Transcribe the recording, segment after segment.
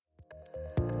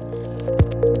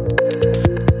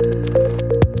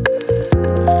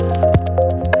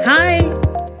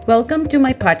Welcome to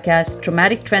my podcast,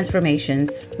 Traumatic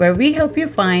Transformations, where we help you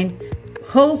find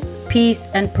hope, peace,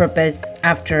 and purpose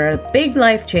after a big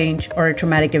life change or a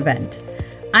traumatic event.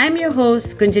 I'm your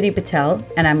host, Kunjini Patel,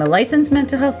 and I'm a licensed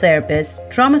mental health therapist,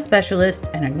 trauma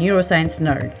specialist, and a neuroscience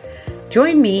nerd.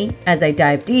 Join me as I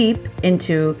dive deep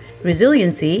into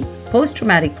resiliency,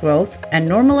 post-traumatic growth, and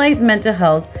normalized mental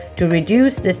health to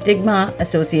reduce the stigma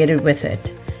associated with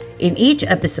it. In each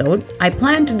episode, I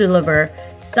plan to deliver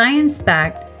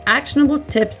science-backed, actionable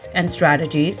tips and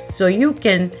strategies so you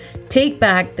can take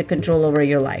back the control over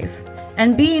your life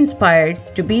and be inspired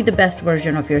to be the best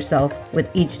version of yourself with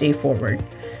each day forward.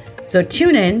 So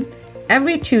tune in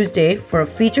every Tuesday for a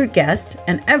featured guest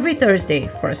and every Thursday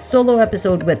for a solo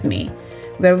episode with me,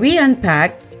 where we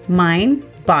unpack mind,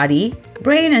 body,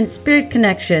 brain, and spirit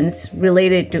connections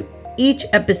related to each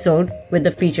episode with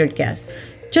the featured guest.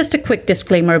 Just a quick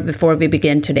disclaimer before we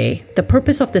begin today. The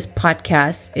purpose of this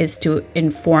podcast is to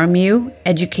inform you,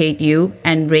 educate you,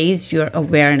 and raise your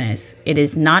awareness. It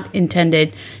is not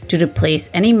intended to replace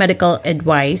any medical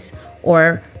advice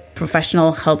or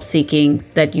professional help seeking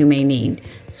that you may need.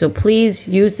 So please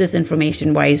use this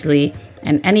information wisely,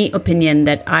 and any opinion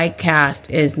that I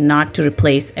cast is not to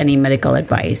replace any medical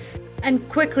advice. And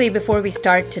quickly before we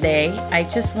start today, I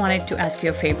just wanted to ask you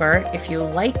a favor. If you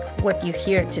like what you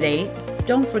hear today,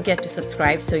 don't forget to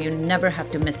subscribe so you never have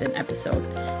to miss an episode.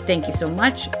 Thank you so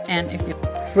much. And if you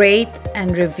rate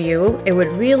and review, it would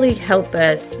really help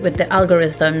us with the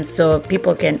algorithm so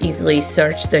people can easily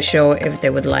search the show if they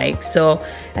would like. So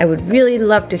I would really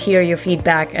love to hear your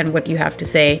feedback and what you have to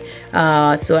say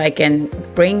so I can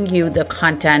bring you the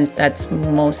content that's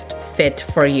most fit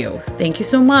for you. Thank you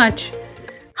so much.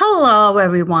 Hello,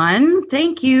 everyone.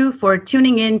 Thank you for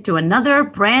tuning in to another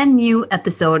brand new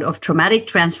episode of Traumatic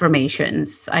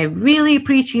Transformations. I really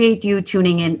appreciate you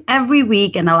tuning in every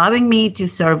week and allowing me to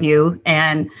serve you,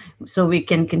 and so we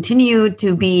can continue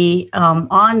to be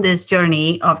on this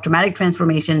journey of traumatic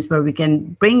transformations where we can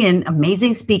bring in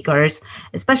amazing speakers,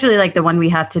 especially like the one we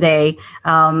have today.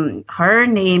 Her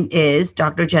name is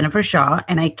Dr. Jennifer Shaw,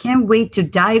 and I can't wait to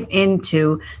dive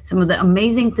into some of the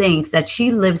amazing things that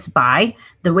she lives by,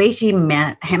 the way she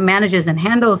manages and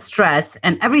handles stress,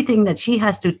 and everything that she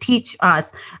has to teach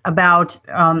us about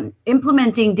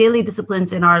implementing daily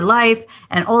disciplines in our life,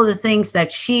 and all the things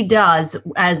that she does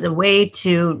as a way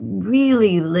to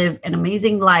really live an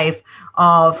amazing life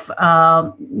of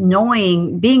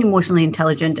being emotionally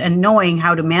intelligent and knowing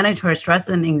how to manage her stress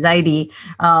and anxiety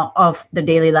of the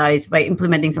daily lives by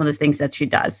implementing some of the things that she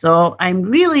does. So I'm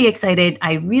really excited.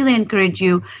 I really encourage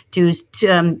you to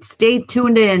stay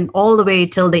tuned in all the way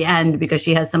till the end, because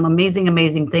she has some amazing,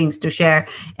 amazing things to share,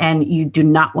 and you do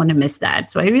not want to miss that.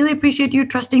 So I really appreciate you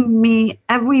trusting me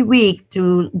every week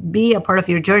to be a part of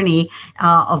your journey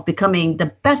of becoming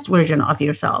the best version of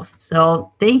yourself.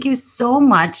 So thank you so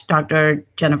much, Dr.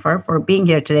 Jennifer, for being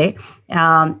here today.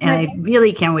 And I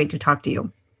really can't wait to talk to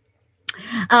you.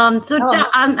 I'm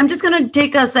just going to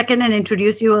take a second and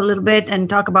introduce you a little bit and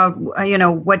talk about,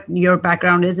 what your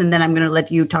background is, and then I'm going to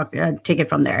let you take it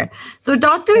from there. So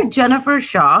Dr. Jennifer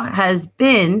Shaw has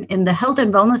been in the health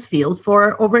and wellness field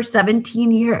for over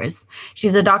 17 years.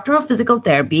 She's a doctor of physical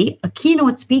therapy, a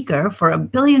keynote speaker for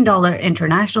 $1 billion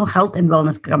international health and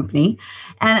wellness company,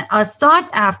 and a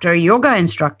sought-after yoga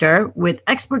instructor with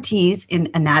expertise in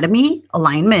anatomy,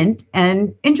 alignment,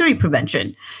 and injury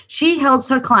prevention. She helps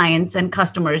her clients and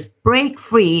customers break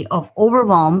free of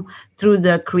overwhelm through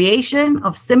the creation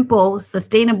of simple,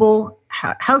 sustainable,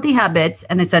 healthy habits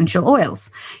and essential oils.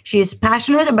 She is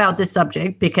passionate about this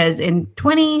subject because in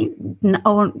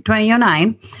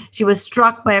 2009, she was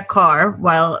struck by a car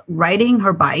while riding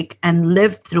her bike and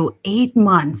lived through 8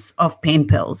 months of pain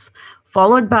pills,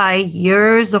 followed by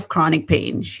years of chronic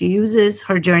pain. She uses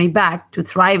her journey back to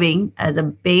thriving as a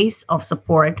base of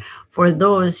support for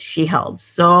those she helps.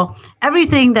 So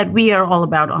everything that we are all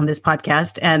about on this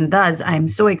podcast, and thus I'm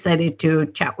so excited to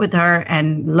chat with her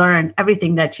and learn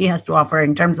everything that she has to offer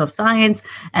in terms of science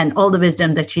and all the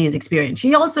wisdom that she has experienced.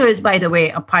 She also is, by the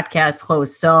way, a podcast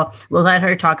host. So we'll let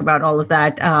her talk about all of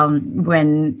that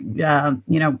when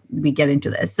we get into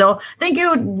this. So thank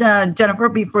you, Jennifer,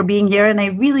 for being here, and I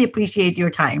really appreciate your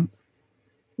time.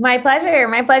 My pleasure.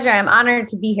 My pleasure. I'm honored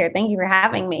to be here. Thank you for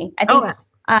having me. I think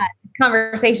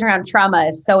conversation around trauma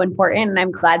is so important, and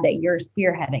I'm glad that you're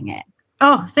spearheading it.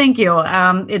 Oh, thank you.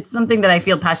 It's something that I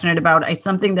feel passionate about. It's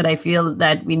something that I feel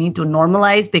that we need to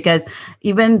normalize, because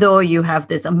even though you have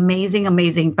this amazing,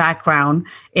 amazing background,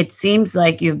 it seems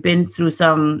like you've been through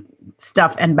some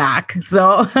stuff and back.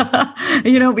 So,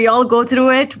 we all go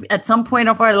through it at some point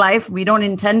of our life. We don't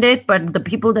intend it, but the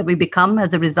people that we become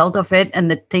as a result of it and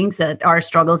the things that our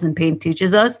struggles and pain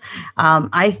teaches us,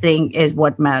 I think is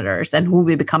what matters, and who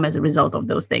we become as a result of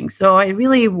those things. So I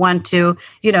really want to,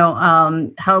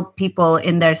 help people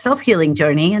in their self-healing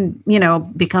journey and,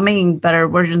 becoming better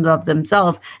versions of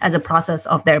themselves as a process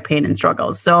of their pain and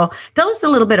struggles. So tell us a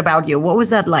little bit about you. What was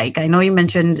that like? I know you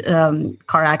mentioned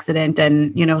car accident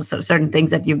and, certain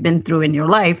things that you've been through in your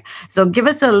life. So give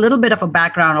us a little bit of a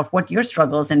background of what your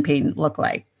struggles and pain look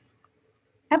like.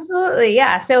 Absolutely.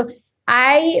 Yeah. So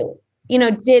I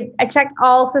checked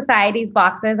all society's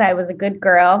boxes. I was a good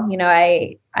girl.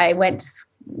 I went,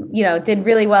 did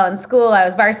really well in school. I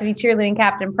was varsity cheerleading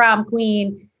captain, prom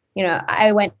queen.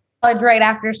 I went to college right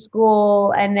after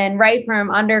school. And then right from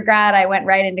undergrad, I went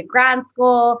right into grad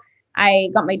school. I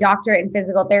got my doctorate in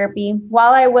physical therapy.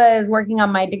 While I was working on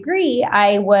my degree,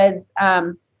 I was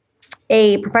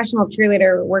a professional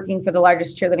cheerleader working for the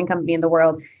largest cheerleading company in the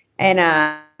world. And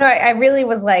I really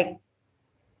was like,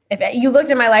 if you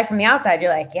looked at my life from the outside,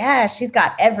 you're like, yeah, she's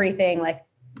got everything, like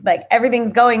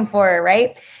everything's going for her,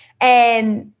 right?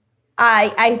 And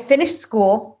I finished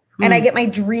school and I get my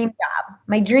dream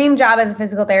job as a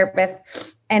physical therapist.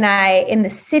 And in the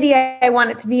city I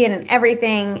wanted to be in and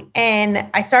everything. And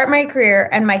I start my career,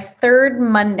 and my third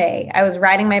Monday, I was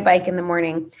riding my bike in the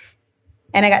morning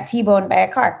and I got T-boned by a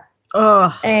car.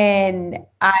 Oh. And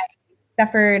I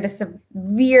suffered a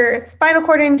severe spinal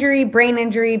cord injury, brain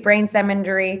stem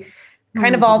injury,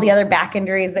 kind of all the other back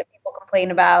injuries that people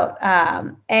complain about.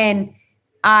 And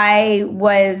I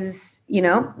was,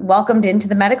 welcomed into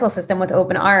the medical system with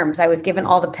open arms. I was given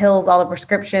all the pills, all the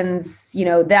prescriptions,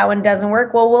 that one doesn't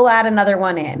work. Well, we'll add another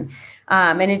one in.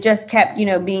 And it just kept,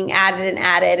 being added and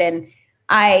added. And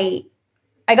I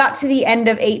got to the end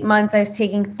of 8 months. I was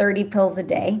taking 30 pills a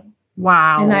day.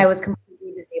 Wow. And I was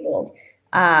completely disabled.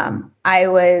 I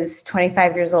was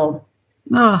 25 years old.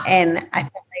 Oh. And I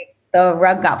felt like the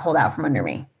rug got pulled out from under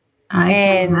me. I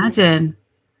can imagine.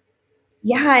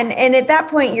 Yeah. And at that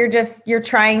point, you're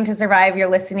trying to survive. You're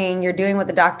listening, you're doing what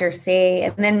the doctors say.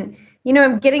 And then,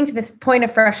 I'm getting to this point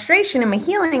of frustration in my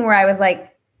healing where I was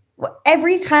like,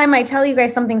 every time I tell you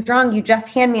guys something's wrong, you just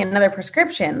hand me another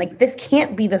prescription. Like, this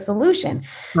can't be the solution.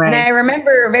 Right. And I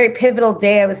remember a very pivotal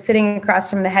day. I was sitting across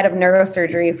from the head of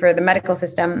neurosurgery for the medical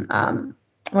system,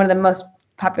 one of the most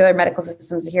popular medical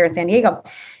systems here in San Diego,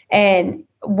 and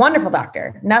wonderful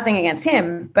doctor, nothing against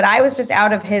him, but I was just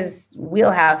out of his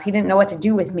wheelhouse. He didn't know what to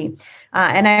do with me.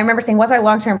 And I remember saying, what's our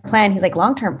long-term plan? He's like,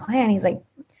 long-term plan? He's like,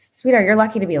 sweetheart, you're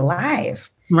lucky to be alive.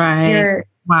 Right. You're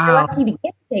lucky to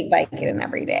get to take Vicodin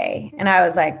every day. And I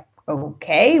was like,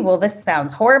 okay, well, this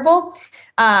sounds horrible.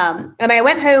 And I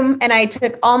went home and I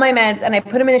took all my meds and I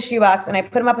put them in a shoebox and I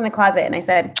put them up in the closet and I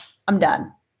said, I'm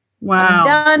done. Wow. I'm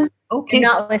done. Okay. I'm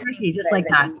not listening. Just like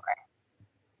that. Anymore.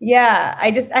 Yeah.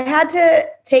 I had to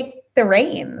take the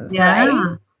reins. Yeah.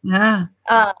 Right?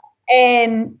 Yeah.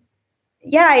 And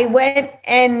yeah, I went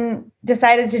and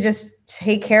decided to just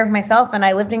take care of myself. And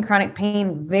I lived in chronic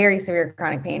pain, very severe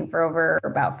chronic pain, for over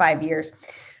about 5 years.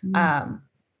 And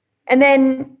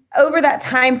then over that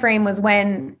time frame was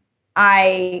when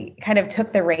I kind of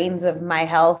took the reins of my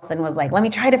health and was like, let me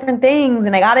try different things.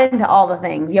 And I got into all the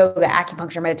things: yoga,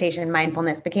 acupuncture, meditation,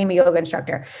 mindfulness, became a yoga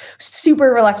instructor,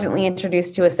 super reluctantly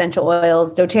introduced to essential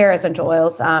oils, doTERRA essential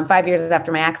oils, 5 years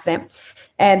after my accident.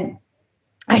 And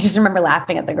I just remember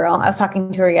laughing at the girl. I was talking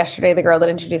to her yesterday, the girl that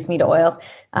introduced me to oils.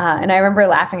 And I remember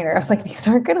laughing at her. I was like, these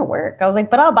aren't going to work. I was like,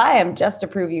 but I'll buy them just to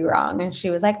prove you wrong. And she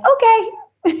was like, okay.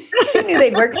 She knew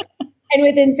they'd work. And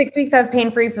within 6 weeks, I was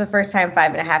pain-free for the first time,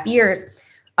 5.5 years.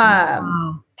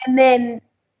 Wow. And then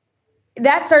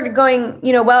that started going,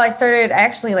 I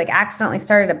actually accidentally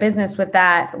started a business with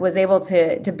that, was able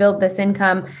to build this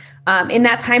income. In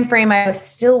that time frame, I was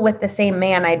still with the same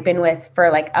man I'd been with for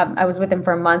I was with him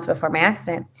for a month before my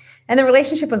accident. And the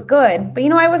relationship was good, but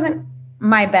I wasn't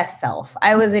my best self.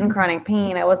 I was in chronic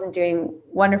pain. I wasn't doing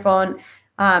wonderful.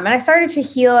 And I started to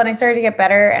heal and I started to get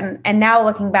better. And now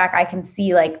looking back, I can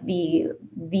see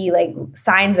the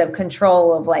signs of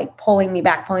control of pulling me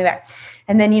back.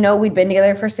 And then, we'd been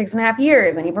together for 6.5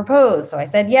 years and he proposed. So I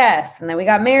said yes. And then we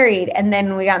got married, and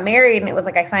it was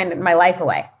like I signed my life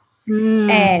away.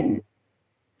 And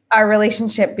our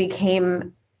relationship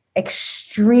became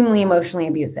extremely emotionally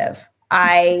abusive.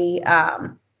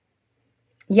 And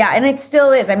it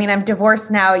still is. I mean, I'm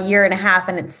divorced now 1.5 years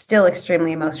and it's still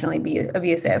extremely emotionally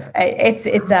abusive. It's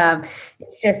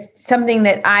just something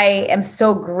that I am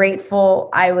so grateful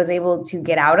I was able to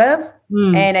get out of.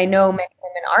 And I know many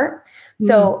women aren't.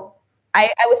 So I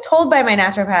was told by my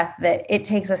naturopath that it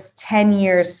takes us 10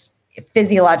 years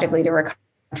physiologically to recover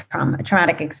a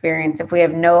traumatic experience if we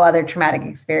have no other traumatic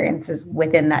experiences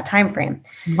within that time frame.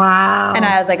 Wow. And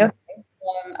I was like, okay,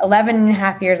 I'm 11 and a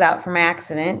half years out from my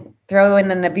accident, throw in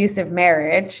an abusive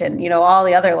marriage and, all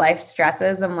the other life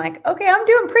stresses. I'm like, okay, I'm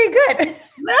doing pretty good.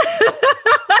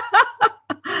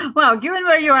 Well, given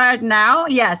where you are at now,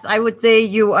 yes, I would say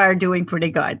you are doing pretty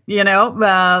good.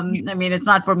 I mean, it's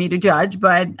not for me to judge,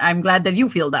 but I'm glad that you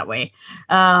feel that way.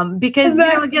 Because,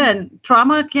 again,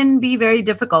 trauma can be very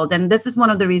difficult. And this is one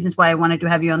of the reasons why I wanted to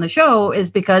have you on the show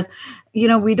is because,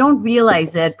 we don't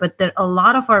realize it, but there are a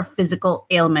lot of our physical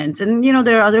ailments. And,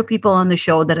 there are other people on the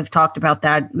show that have talked about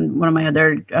that. One of my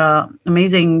other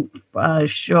amazing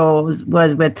shows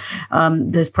was with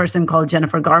this person called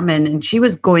Jennifer Garman, and she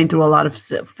was going through a lot of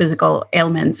physical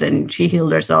ailments, and she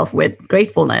healed herself with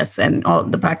gratefulness and all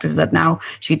the practices that now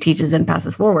she teaches and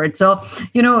passes forward. So,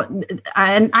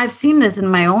 and I've seen this in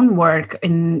my own work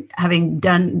in having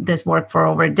done this work for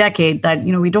over a decade that,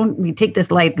 we take this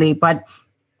lightly, but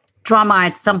trauma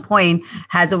at some point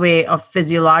has a way of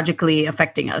physiologically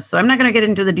affecting us. So I'm not going to get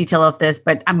into the detail of this,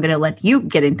 but I'm going to let you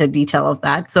get into detail of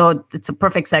that. So it's a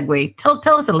perfect segue.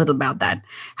 Tell us a little about that.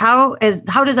 How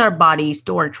does our body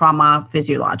store trauma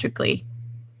physiologically?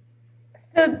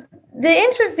 So the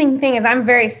interesting thing is I'm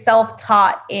very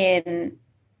self-taught in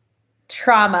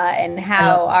trauma and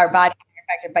how our body is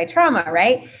affected by trauma,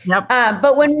 right? Yep.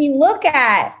 But when we look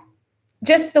at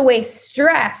just the way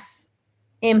stress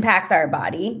impacts our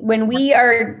body, when we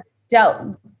are dealt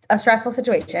a stressful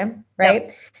situation, right?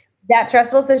 Yep. That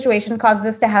stressful situation causes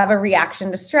us to have a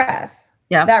reaction to stress.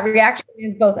 Yeah. That reaction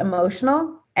is both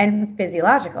emotional and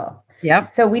physiological.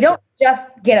 Yep. So we don't just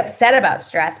get upset about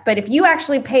stress, but if you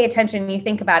actually pay attention and you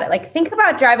think about it, like think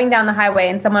about driving down the highway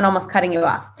and someone almost cutting you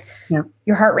off. Yep.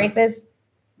 Your heart races,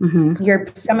 your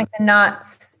stomach's in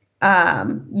knots,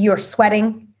 you're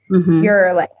sweating,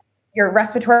 your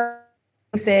respiratory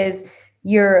races,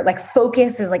 your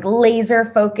focus is laser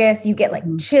focus. You get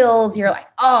chills. You're like,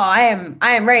 oh, I am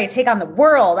ready to take on the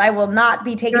world. I will not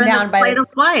be taken down by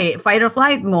fight or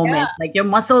flight moment. Yeah. Like your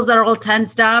muscles are all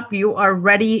tensed up. You are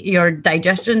ready. Your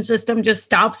digestion system just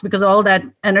stops because all that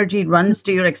energy runs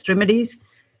to your extremities.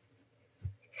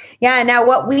 Yeah. Now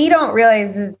what we don't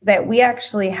realize is that we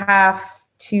actually have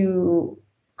to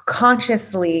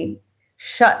consciously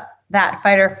shut that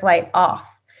fight or flight off.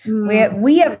 We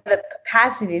have the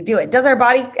capacity to do it. Does our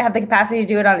body have the capacity to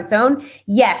do it on its own?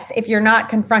 Yes, if you're not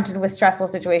confronted with stressful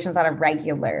situations on a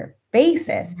regular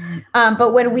basis.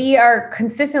 But when we are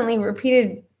consistently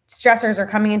repeated stressors are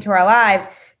coming into our lives,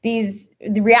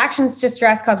 the reactions to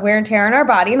stress cause wear and tear in our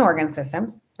body and organ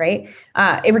systems, right?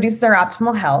 It reduces our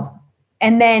optimal health.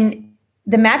 And then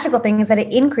the magical thing is that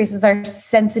it increases our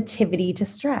sensitivity to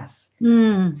stress. So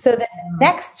the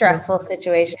next stressful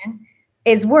situation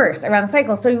is worse around the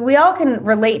cycle. So we all can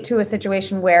relate to a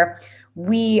situation where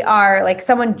we are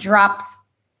someone drops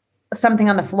something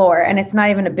on the floor and it's not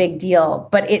even a big deal,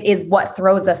 but it is what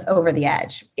throws us over the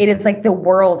edge. It is like the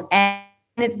world end.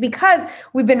 And it's because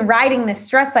we've been riding this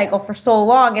stress cycle for so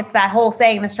long. It's that whole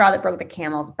saying, the straw that broke the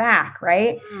camel's back,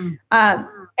 right?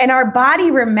 And our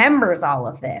body remembers all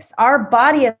of this. Our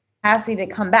body has capacity to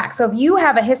come back. So if you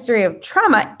have a history of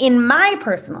trauma, in my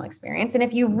personal experience, and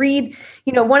if you read,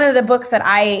 one of the books that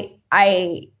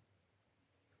I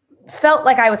felt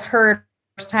like I was heard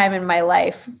first time in my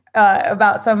life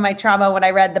about some of my trauma when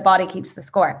I read The Body Keeps the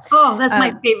Score. Oh, that's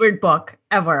my favorite book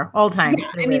ever, all time.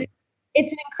 Yeah, I mean,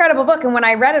 it's an incredible book. And when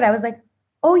I read it, I was like,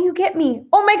 oh, you get me.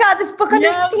 Oh my God, this book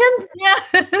understands.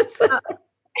 Yes.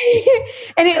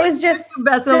 And it was just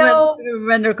Bessel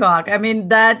van der Kolk. I mean,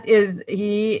 that is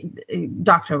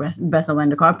Dr. Bessel van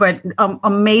der Kolk, but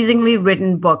amazingly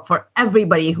written book for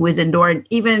everybody who is endured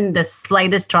even the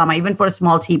slightest trauma, even for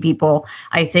small T people.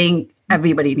 I think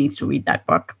everybody needs to read that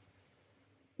book.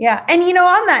 Yeah. And,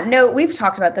 on that note, we've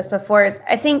talked about this before, is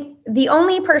I think the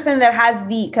only person that has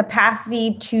the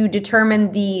capacity to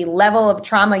determine the level of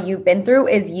trauma you've been through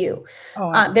is you.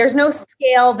 There's no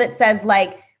scale that says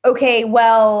okay,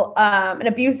 well, an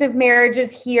abusive marriage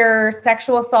is here,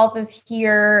 sexual assault is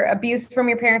here, abuse from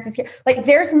your parents is here.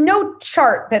 There's no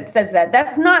chart that says that.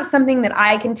 That's not something that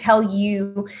I can tell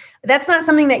you. That's not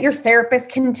something that your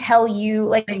therapist can tell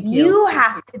you. You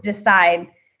have to decide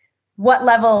what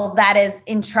level that is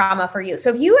in trauma for you.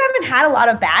 So if you haven't had a lot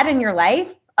of bad in your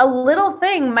life, a little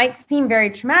thing might seem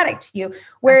very traumatic to you.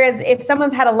 Whereas if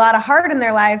someone's had a lot of hard in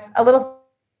their lives, a little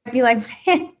might be like,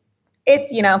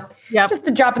 it's, just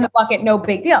a drop in the bucket, no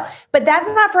big deal. But that's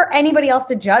not for anybody else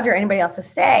to judge or anybody else to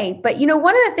say. But,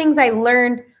 one of the things I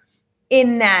learned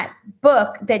in that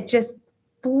book that just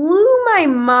blew my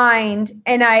mind.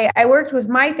 And I worked with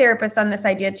my therapist on this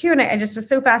idea too. And I just was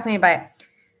so fascinated by it.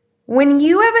 When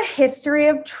you have a history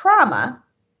of trauma,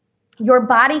 your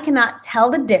body cannot tell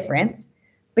the difference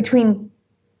between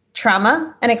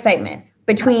trauma and excitement,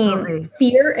 between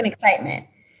fear and excitement,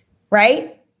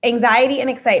 right? Anxiety and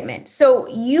excitement. So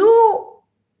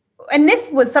and this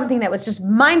was something that was just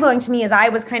mind-blowing to me as I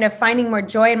was kind of finding more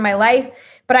joy in my life,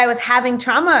 but I was having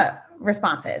trauma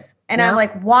responses. And I'm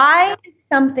like, why is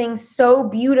something so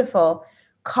beautiful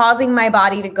causing my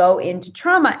body to go into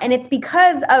trauma? And it's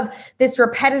because of this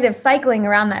repetitive cycling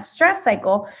around that stress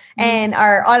cycle and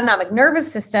our autonomic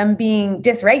nervous system being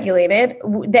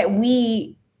dysregulated that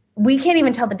we can't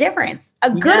even tell the difference.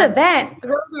 A good event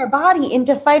throws our body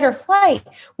into fight or flight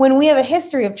when we have a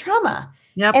history of trauma.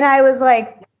 Yep. And I was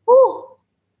like, oh,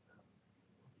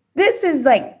 this is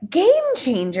like game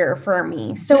changer for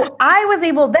me. So I was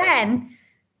able then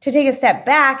to take a step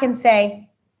back and say,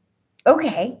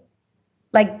 okay,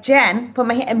 like Jen, put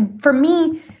my hand, and for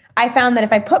me, I found that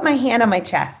if I put my hand on my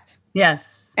chest,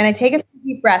 yes, and I take a few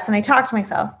deep breaths and I talk to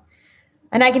myself,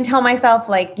 and I can tell myself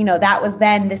like, that was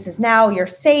then, this is now, you're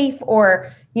safe,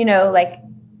 or, like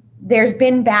there's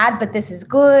been bad, but this is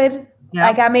good. Yep.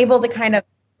 Like I'm able to kind of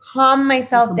calm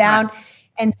myself down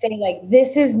and say like,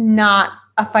 this is not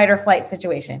a fight or flight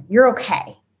situation. You're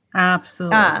okay.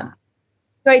 Absolutely.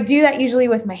 So I do that usually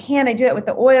with my hand. I do that with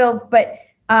the oils, but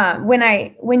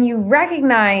when you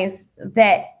recognize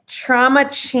that trauma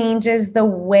changes the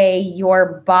way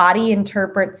your body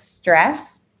interprets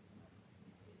stress,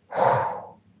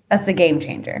 that's a game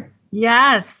changer.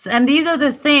 Yes. And these are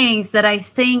the things that I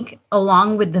think,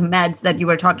 along with the meds that you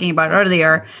were talking about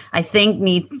earlier, I think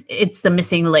it's the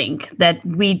missing link, that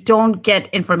we don't get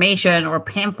information or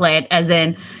pamphlet, as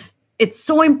in, it's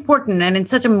so important and it's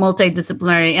such a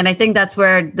multidisciplinary. And I think that's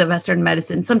where the Western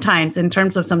medicine sometimes, in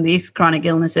terms of some of these chronic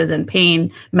illnesses and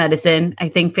pain medicine, I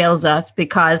think fails us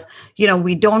because,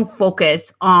 we don't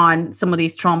focus on some of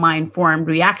these trauma-informed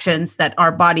reactions that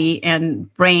our body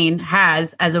and brain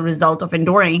has as a result of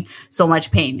enduring so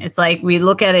much pain. It's like we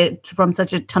look at it from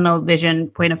such a tunnel vision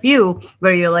point of view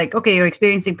where you're like, okay, you're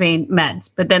experiencing pain, meds.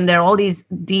 But then there are all these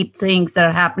deep things that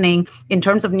are happening in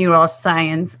terms of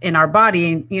neuroscience in our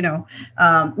body,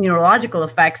 neurological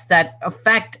effects that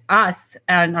affect us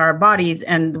and our bodies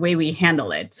and the way we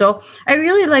handle it. So I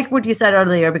really like what you said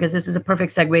earlier, because this is a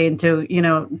perfect segue into,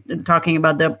 talking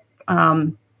about the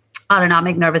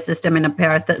autonomic nervous system and a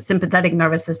parasympathetic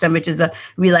nervous system, which is a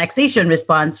relaxation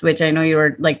response, which I know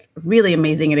you're like really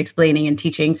amazing at explaining and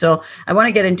teaching. So I want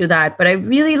to get into that. But I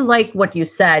really like what you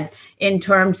said in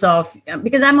terms of,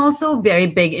 because I'm also very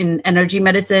big in energy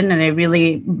medicine, and I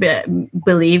really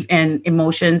believe in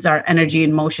emotions are energy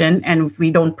in motion. And if we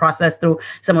don't process through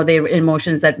some of the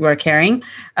emotions that we're carrying,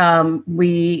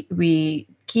 we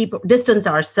distance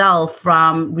ourselves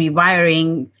from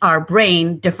rewiring our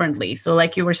brain differently. So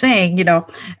like you were saying,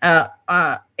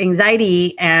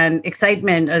 anxiety and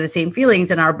excitement are the same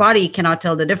feelings, and our body cannot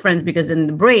tell the difference because in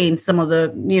the brain, some of the,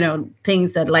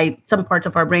 things that some parts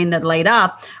of our brain that light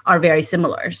up are very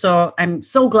similar. So I'm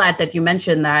so glad that you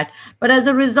mentioned that. But as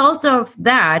a result of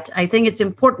that, I think it's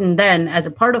important then, as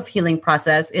a part of healing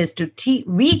process, is to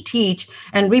reteach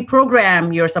and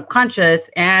reprogram your subconscious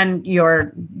and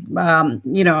your,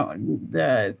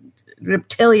 the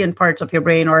reptilian parts of your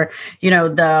brain, or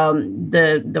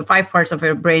the 5 parts of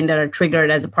your brain that are triggered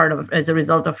as a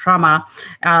result of trauma,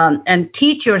 and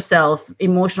teach yourself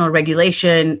emotional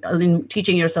regulation,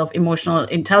 teaching yourself emotional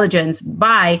intelligence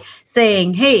by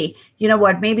saying, hey, you know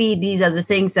what, maybe these are the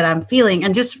things that I'm feeling,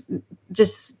 and just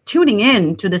tuning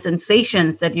in to the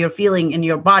sensations that you're feeling in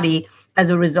your body as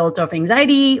a result of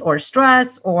anxiety or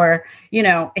stress or,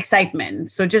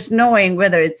 excitement. So just knowing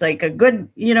whether it's like a good,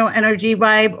 energy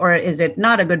vibe, or is it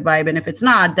not a good vibe? And if it's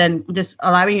not, then just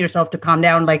allowing yourself to calm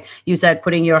down, like you said,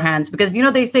 putting your hands, because,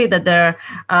 they say that there,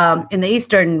 in the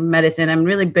Eastern medicine, I'm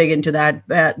really big into that,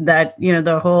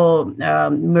 the whole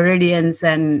meridians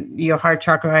and your heart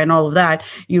chakra and all of that,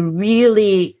 you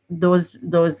really, those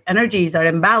energies are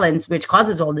imbalanced, which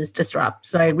causes all this disrupt.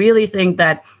 So I really think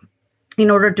that in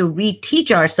order to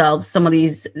reteach ourselves some of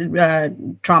these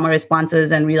trauma responses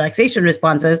and relaxation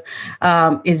responses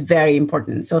is very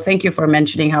important. So thank you for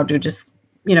mentioning how to just,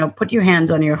 put your hands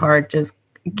on your heart, just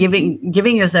giving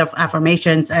yourself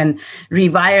affirmations and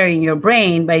rewiring your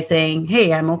brain by saying,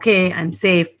 hey, I'm okay, I'm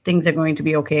safe, things are going to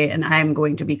be okay, and I'm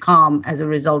going to be calm as a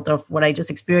result of what I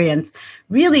just experienced.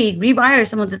 Really rewire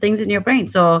some of the things in your brain.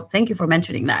 So thank you for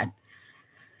mentioning that.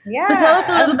 So tell us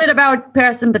a Yeah. little bit about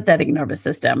parasympathetic nervous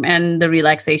system and the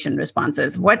relaxation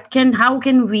responses. How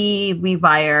can we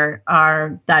rewire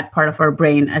that part of our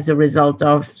brain as a result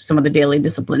of some of the daily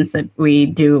disciplines that we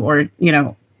do, or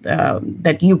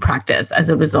that you practice as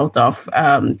a result of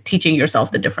teaching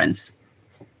yourself the difference?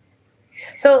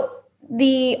 So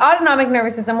the autonomic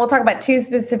nervous system, we'll talk about two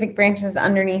specific branches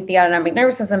underneath the autonomic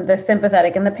nervous system, the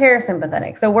sympathetic and the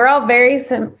parasympathetic. So we're all very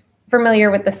familiar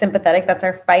with the sympathetic. That's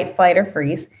our fight, flight, or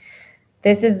freeze.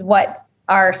 This is what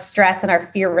our stress and our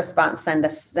fear response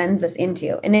sends us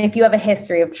into. And if you have a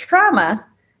history of trauma,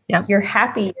 yep. your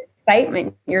happy, your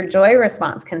excitement, your joy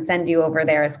response can send you over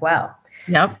there as well.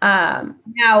 Yep.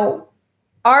 Now,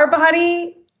 our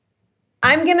body,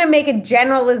 I'm going to make a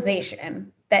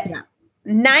generalization that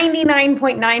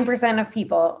 99.9% of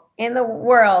people in the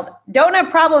world don't have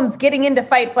problems getting into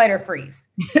fight, flight, or freeze,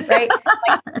 right?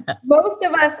 Most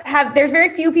of us there's very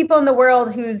few people in the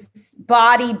world whose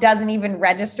body doesn't even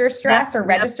register stress or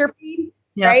register pain,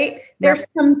 right? There's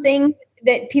some things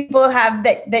that people have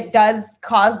that does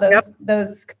cause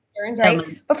those concerns,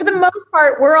 right? But for the most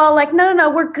part, we're all like, no,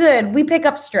 we're good. We pick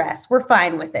up stress. We're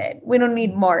fine with it. We don't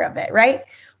need more of it, right?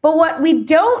 But what we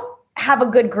don't have a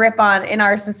good grip on in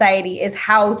our society is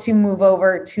how to move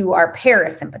over to our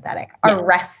parasympathetic, our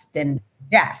rest and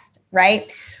digest,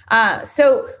 right?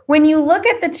 So when you look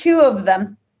at the two of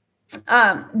them,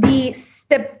 the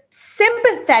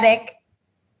sympathetic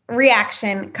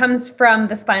reaction comes from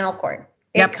the spinal cord.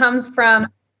 It comes from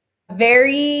a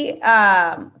very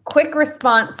quick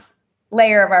response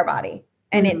layer of our body.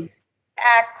 And it's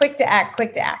quick to act.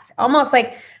 Almost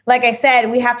like I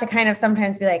said, we have to kind of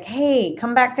sometimes be like, hey,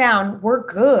 come back down. We're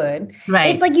good. Right.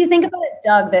 It's like you think about a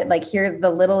dog that like hears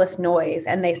the littlest noise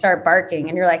and they start barking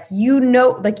and you're like, you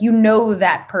know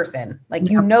that person. Like,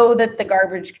 you know that the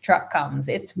garbage truck comes.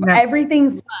 It's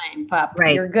everything's fine, pup.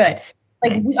 Right. You're good.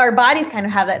 Like our bodies kind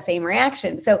of have that same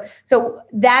reaction. So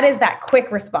that is that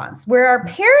quick response, where our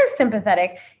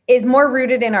parasympathetic is more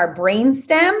rooted in our brain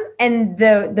stem and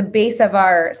the base of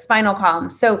our spinal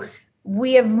column. So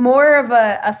we have more of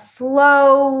a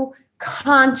slow,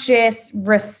 conscious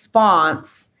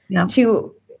response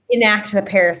to enact the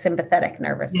parasympathetic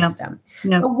nervous system.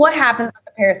 So what happens with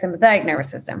the parasympathetic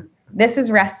nervous system? This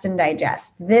is rest and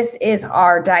digest. This is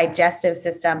our digestive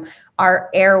system, our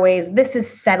airways. This is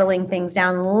settling things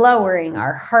down, lowering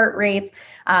our heart rates,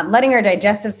 letting our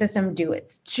digestive system do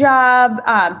its job,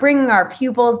 bringing our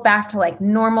pupils back to like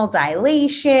normal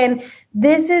dilation.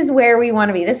 This is where we want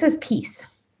to be. This is peace,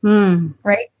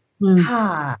 right?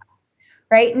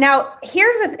 Right. Now,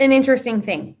 here's an interesting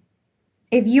thing.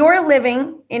 If you're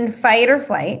living in fight or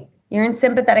flight, you're in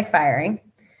sympathetic firing,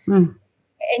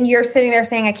 and you're sitting there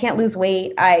saying, I can't lose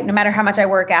weight. No matter how much I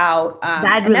work out.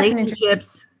 Bad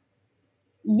relationships.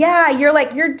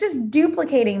 You're just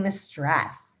duplicating the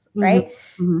stress, right?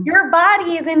 Your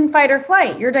body is in fight or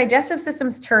flight. Your digestive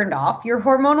system's turned off. Your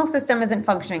hormonal system isn't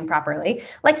functioning properly.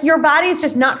 Like, your body's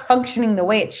just not functioning the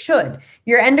way it should.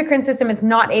 Your endocrine system is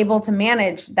not able to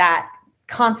manage that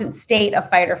constant state of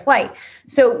fight or flight.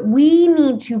 So we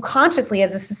need to consciously,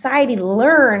 as a society,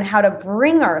 learn how to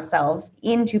bring ourselves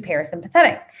into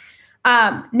parasympathetic.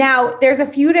 Now, there's a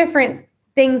few different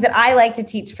things that I like to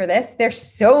teach for this. There's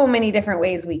so many different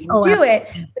ways we can do it,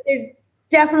 but there's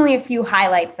definitely a few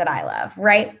highlights that I love,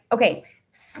 right? Okay.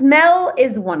 Smell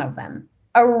is one of them.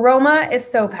 Aroma is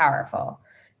so powerful.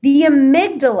 The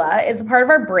amygdala is the part of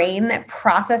our brain that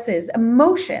processes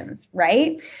emotions,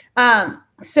 right?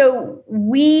 So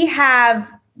we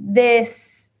have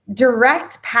this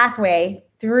direct pathway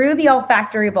through the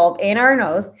olfactory bulb in our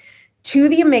nose to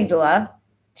the amygdala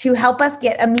to help us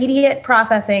get immediate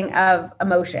processing of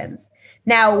emotions.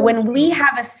 Now, when we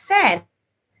have a scent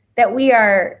that we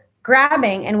are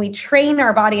grabbing and we train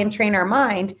our body and train our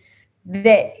mind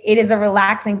that it is a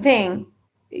relaxing thing,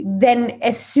 then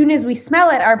as soon as we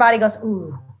smell it, our body goes,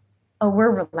 ooh, oh,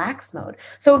 we're relaxed mode.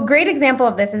 So a great example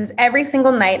of this is every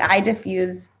single night I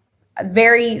diffuse a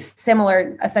very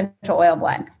similar essential oil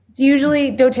blend. It's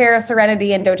usually doTERRA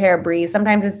Serenity and doTERRA Breathe.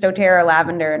 Sometimes it's doTERRA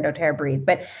Lavender and doTERRA Breathe,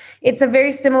 but it's a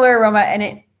very similar aroma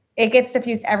and it gets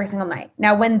diffused every single night.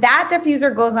 Now, when that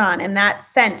diffuser goes on and that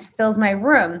scent fills my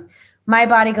room, my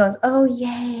body goes, oh,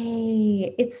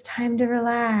 yay, it's time to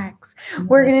relax.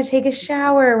 We're going to take a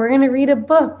shower. We're going to read a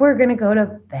book. We're going to go to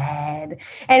bed.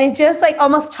 And it just like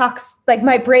almost talks, like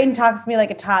my brain talks to me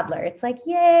like a toddler. It's like,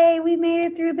 yay, we made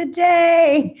it through the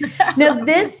day. Now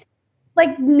this,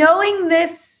 like knowing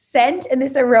this scent and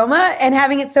this aroma and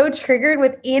having it so triggered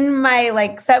within my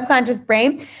like subconscious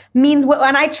brain means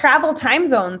when I travel time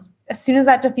zones, as soon as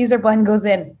that diffuser blend goes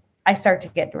in, I start to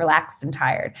get relaxed and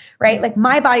tired, right? Like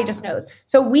my body just knows.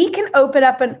 So we can open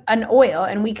up an oil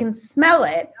and we can smell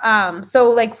it. So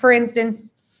like, for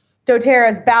instance,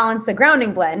 doTERRA's Balance the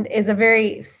Grounding Blend is a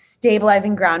very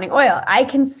stabilizing grounding oil. I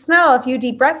can smell a few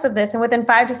deep breaths of this, and within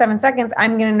 5 to 7 seconds,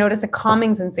 I'm going to notice a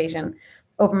calming sensation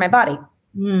over my body.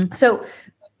 So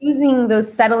using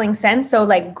those settling scents, so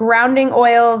like grounding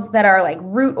oils that are like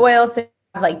root oils, so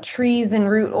like trees and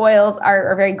root oils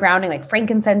are very grounding, like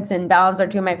frankincense and balance are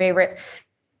two of my favorites.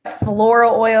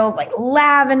 Floral oils like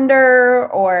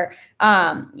lavender or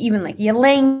even like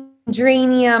ylang,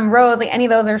 geranium, rose, like any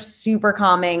of those are super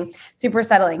calming, super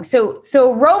settling. So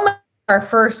aroma are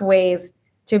first ways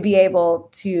to be able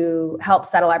to help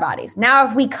settle our bodies. Now,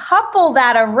 if we couple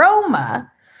that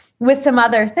aroma with some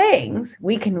other things,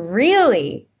 we can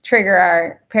really trigger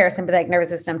our parasympathetic nervous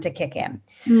system to kick in.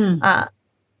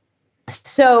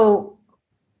 So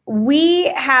we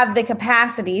have the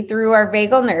capacity through our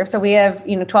vagal nerve. So we have,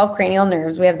 12 cranial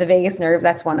nerves. We have the vagus nerve.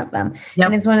 That's one of them. Yep.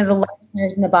 And it's one of the largest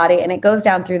nerves in the body. And it goes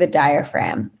down through the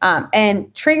diaphragm.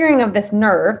 And triggering of this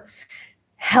nerve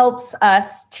helps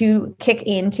us to kick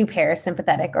into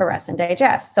parasympathetic or rest and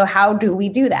digest. So how do we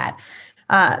do that?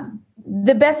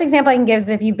 The best example I can give is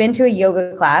if you've been to a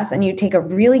yoga class and you take a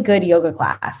really good yoga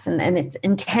class and it's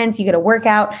intense, you get a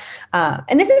workout.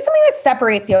 And this is something that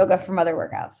separates yoga from other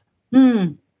workouts.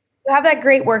 You have that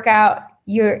great workout,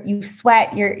 you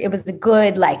sweat, it was a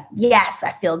good, like, yes,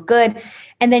 I feel good.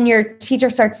 And then your teacher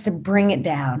starts to bring it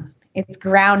down. It's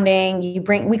grounding.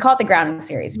 We call it the grounding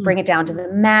series. Bring it down to the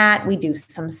mat. We do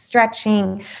some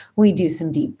stretching. We do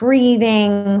some deep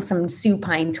breathing, some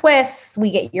supine twists.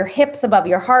 We get your hips above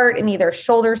your heart in either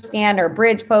shoulder stand or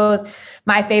bridge pose.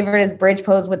 My favorite is bridge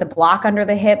pose with a block under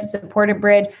the hips, supported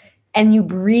bridge. And you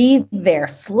breathe there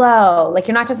slow. Like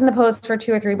you're not just in the pose for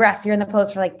 2 or 3 breaths. You're in the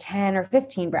pose for like 10 or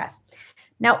 15 breaths.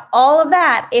 Now, all of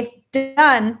that, if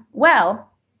done well,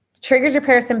 triggers your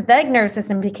parasympathetic nervous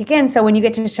system to kick in. So when you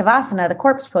get to Shavasana, the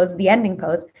corpse pose, the ending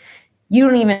pose, you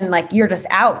don't even you're just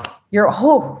out. You're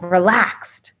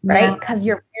relaxed, right? Because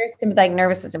your parasympathetic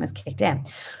nervous system is kicked in.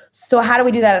 So how do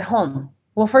we do that at home?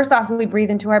 Well, first off, we breathe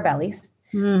into our bellies.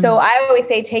 So I always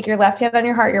say, take your left hand on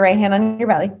your heart, your right hand on your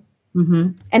belly.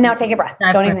 And now take a breath.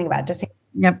 Don't even think about it. Just take it.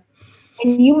 Yep.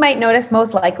 And you might notice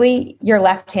most likely your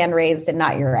left hand raised and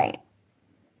not your right.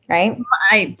 Right?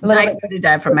 I do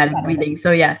diaphragmatic breathing.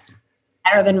 So yes.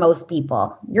 Better than most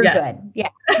people. You're good. Yeah.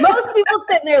 Most people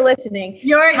sitting there listening.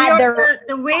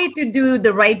 The way to do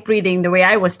the right breathing, the way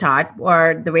I was taught,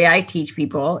 or the way I teach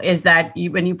people, is that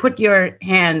when you put your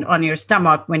hand on your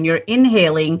stomach, when you're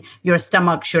inhaling, your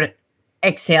stomach should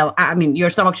exhale. Your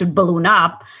stomach should balloon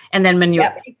up. And then when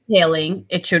you're exhaling,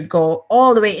 it should go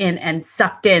all the way in and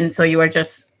sucked in. So you are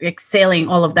just exhaling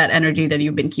all of that energy that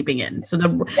you've been keeping in. So the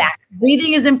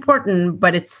breathing is important,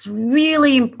 but it's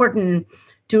really important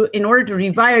in order to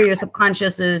rewire your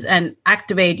subconsciouses and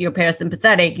activate your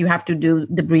parasympathetic, you have to do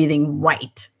the breathing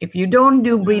right. If you don't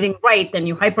do breathing right, then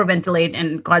you hyperventilate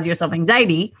and cause yourself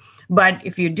anxiety. But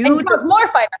if you do, it causes more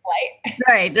fight or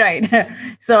flight. Right.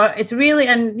 So it's really,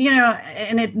 and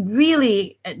it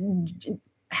really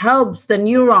helps the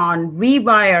neuron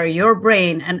rewire your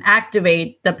brain and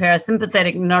activate the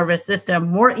parasympathetic nervous system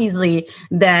more easily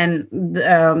than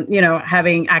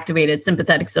having activated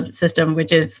sympathetic system,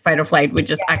 which is fight or flight, which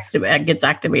just gets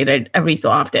activated every so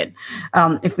often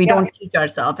if we don't teach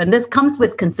ourselves. And this comes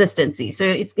with consistency. So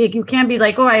it's you can't be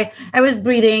like, I was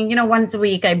breathing, once a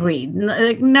week I breathe.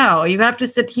 No, you have to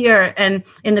sit here and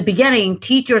in the beginning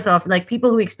teach yourself. Like people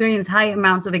who experience high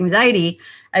amounts of anxiety,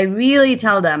 I really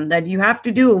tell them that you have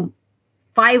to do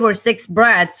 5 or 6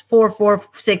 breaths, 4,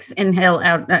 6 inhale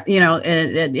out,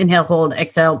 inhale, hold,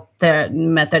 exhale. The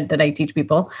method that I teach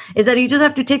people is that you just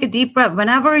have to take a deep breath.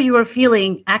 Whenever you are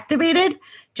feeling activated,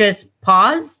 just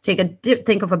pause,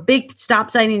 think of a big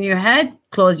stop sign in your head,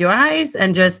 close your eyes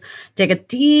and just take a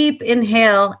deep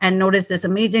inhale and notice this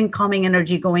amazing calming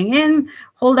energy going in.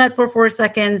 Hold that for 4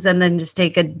 seconds and then just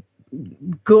take a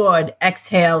good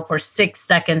exhale for 6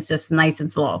 seconds, just nice and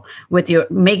slow, with your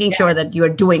making sure that you're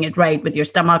doing it right with your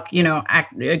stomach,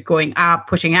 going up,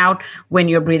 pushing out when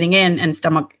you're breathing in, and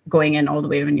stomach going in all the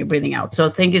way when you're breathing out. So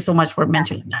thank you so much for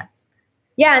mentioning that.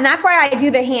 Yeah. And that's why I do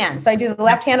the hands. So I do the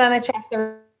left hand on the chest,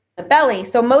 the belly.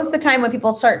 So most of the time when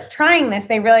people start trying this,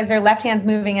 they realize their left hand's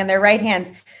moving and their right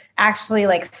hand's actually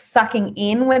sucking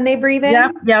in when they breathe in.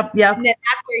 Yep. And then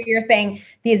that's where you're saying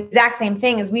the exact same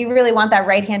thing is we really want that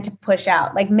right hand to push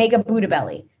out, make a Buddha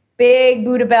belly, big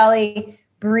Buddha belly,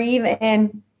 breathe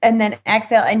in and then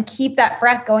exhale and keep that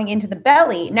breath going into the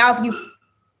belly. Now, if you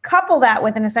couple that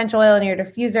with an essential oil in your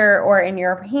diffuser or in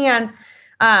your hands,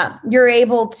 you're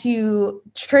able to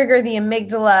trigger the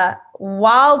amygdala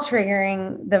while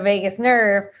triggering the vagus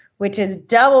nerve, which is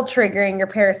double triggering your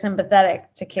parasympathetic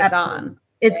to kick Absolutely. on.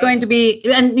 It's going to be,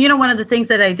 and one of the things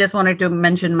that I just wanted to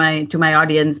mention to my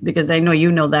audience, because I know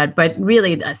you know that, but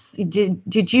really,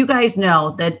 did you guys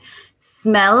know that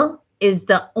smell is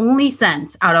the only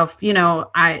sense out of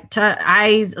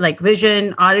eyes, like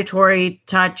vision, auditory,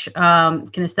 touch,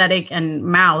 kinesthetic, and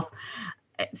mouth.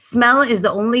 Smell is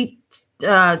the only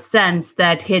sense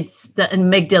that hits the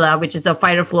amygdala, which is a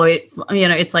fight or flight.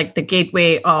 It's like the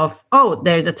gateway of, oh,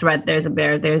 there's a threat, there's a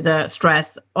bear, there's a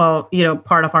stress of,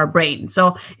 part of our brain.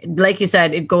 So like you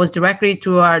said, it goes directly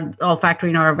to our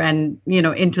olfactory nerve and,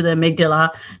 into the amygdala.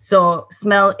 So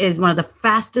smell is one of the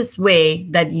fastest way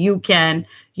that you can,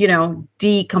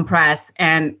 decompress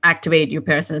and activate your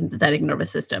parasympathetic nervous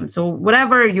system. So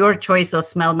whatever your choice of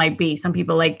smell might be, some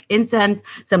people like incense,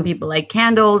 some people like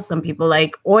candles, some people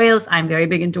like oils. I'm very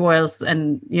big into oils,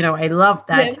 and I love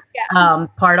that.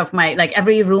 Part of my, like,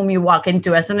 every room you walk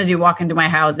into, as soon as you walk into my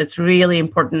house, it's really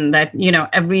important that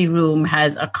every room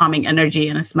has a calming energy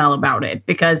and a smell about it,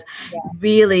 because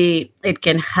really it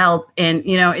can help. And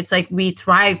it's like we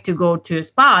thrive to go to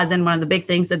spas, and one of the big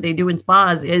things that they do in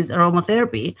spas is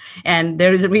aromatherapy, and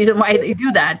there is a reason why they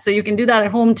do that. So you can do that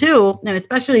at home too, and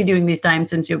especially during these times,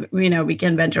 since we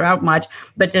can't venture out much,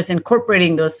 but just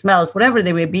incorporating those smells, whatever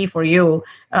they may be for you,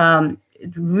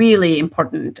 really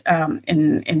important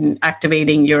in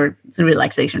activating your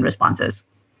relaxation responses.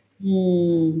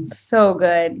 So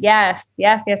good. Yes.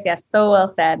 So well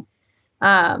said.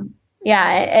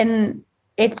 And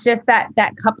it's just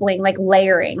that coupling, like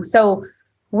layering. So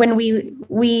when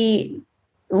we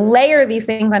layer these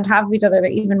things on top of each other, they're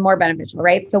even more beneficial,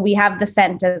 right? So we have the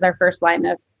scent as our first line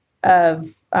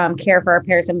of care for our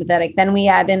parasympathetic. Then we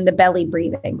add in the belly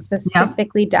breathing,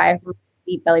 specifically diaphragm,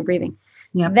 deep belly breathing.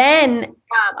 Yep. Then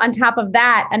on top of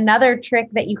that, another trick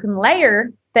that you can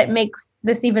layer that makes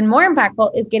this even more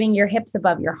impactful is getting your hips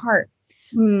above your heart.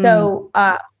 So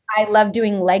I love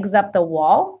doing legs up the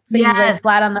wall. So you lay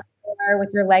flat on the floor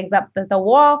with your legs up the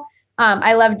wall.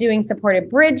 I love doing supported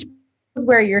bridge,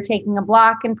 where you're taking a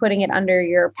block and putting it under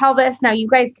your pelvis. Now you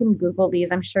guys can Google these.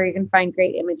 I'm sure you can find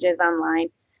great images online.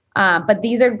 But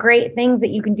these are great things that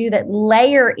you can do that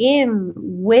layer in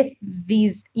with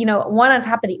these, one on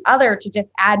top of the other to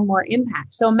just add more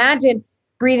impact. So imagine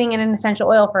breathing in an essential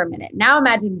oil for a minute. Now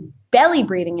imagine belly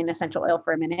breathing in essential oil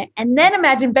for a minute. And then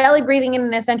imagine belly breathing in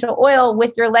an essential oil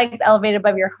with your legs elevated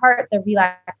above your heart, the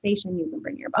relaxation you can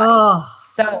bring your body. Oh,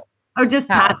 so I would just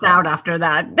pass out after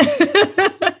that.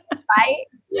 Right?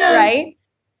 Yeah. Right.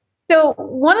 So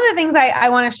one of the things I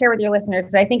want to share with your listeners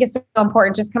is I think it's so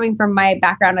important, just coming from my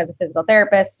background as a physical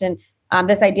therapist, and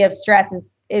this idea of stress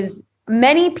is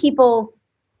many people's,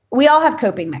 we all have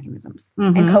coping mechanisms,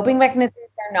 and coping mechanisms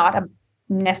are not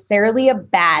necessarily a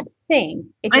bad thing.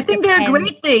 I think they're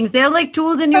great things. They're like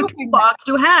tools in your toolbox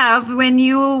to have when when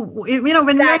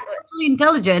you're actually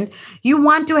intelligent. You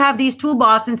want to have these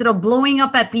toolbox instead of blowing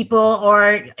up at people,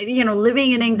 or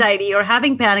living in anxiety, or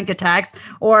having panic attacks,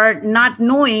 or not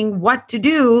knowing what to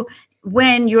do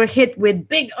when you're hit with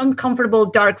big, uncomfortable,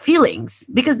 dark feelings,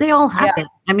 because they all happen.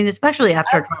 I mean, especially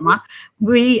after trauma,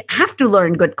 we have to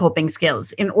learn good coping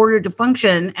skills in order to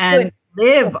function and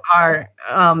live our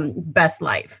best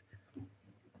life.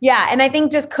 Yeah. And I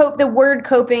think just the word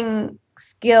coping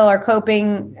skill or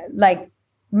coping like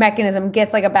mechanism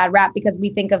gets like a bad rap, because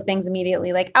we think of things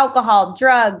immediately like alcohol,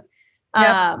 drugs,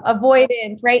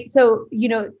 avoidance, right? So,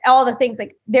 all the things,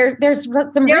 like there's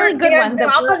some really good ones. The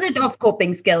opposite of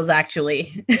coping skills,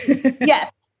 actually.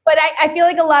 Yes. But I feel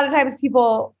like a lot of times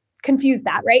people confuse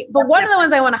that, right? But one of the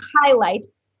ones I want to highlight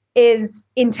is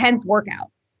intense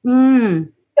workout.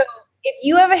 So if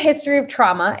you have a history of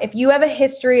trauma, if you have a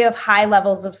history of high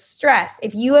levels of stress,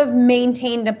 if you have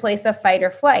maintained a place of fight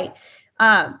or flight,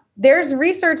 there's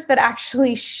research that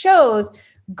actually shows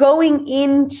going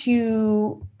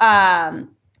into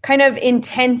kind of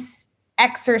intense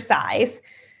exercise,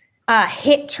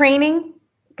 HIIT training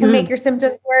can make your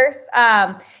symptoms worse.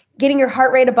 Getting your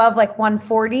heart rate above like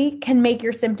 140 can make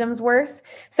your symptoms worse.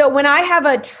 So when I have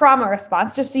a trauma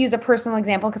response, just to use a personal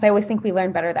example, because I always think we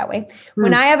learn better that way.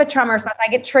 When I have a trauma response, I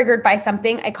get triggered by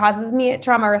something. It causes me a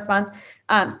trauma response.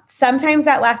 Sometimes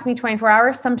that lasts me 24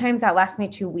 hours. Sometimes that lasts me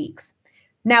 2 weeks.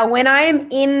 Now, when I am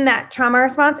in that trauma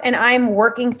response and I'm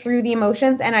working through the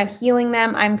emotions and I'm healing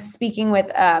them, I'm speaking with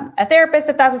a therapist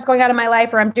if that's what's going on in my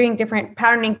life, or I'm doing different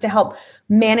patterning to help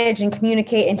manage and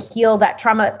communicate and heal that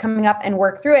trauma that's coming up and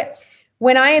work through it.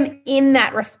 When I am in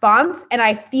that response and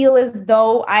I feel as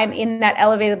though I'm in that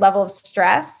elevated level of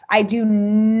stress, I do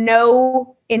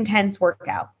no intense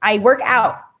workout. I work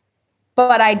out,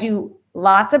 but I do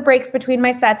lots of breaks between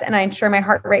my sets, and I ensure my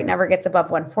heart rate never gets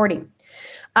above 140.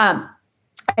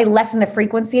 I lessen the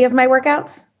frequency of my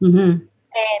workouts, and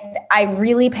I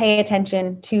really pay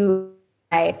attention to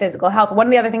my physical health. One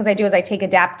of the other things I do is I take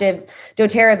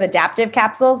doTERRA's adaptive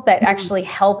capsules that actually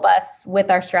help us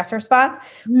with our stress response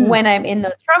when I'm in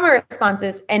those trauma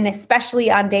responses, and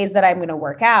especially on days that I'm going to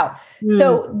work out.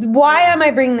 So why am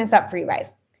I bringing this up for you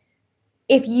guys?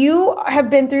 If you have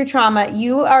been through trauma,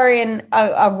 you are in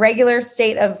a regular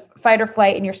state of fight or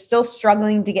flight, and you're still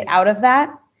struggling to get out of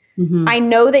that. I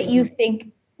know that you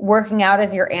think working out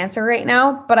is your answer right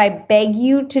now, but I beg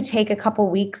you to take a couple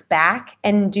weeks back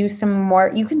and do some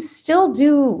more. You can still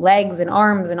do legs and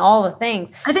arms and all the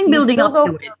things. I think building up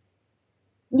to it.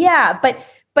 Yeah, but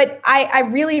I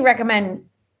really recommend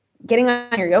getting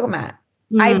on your yoga mat.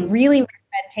 I really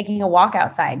recommend taking a walk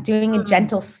outside, doing a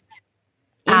gentle swim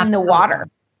in the water.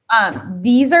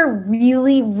 These are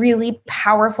really, really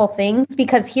powerful things,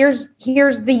 because here's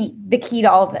the key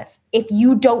to all of this. If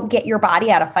you don't get your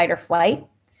body out of fight or flight,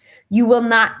 you will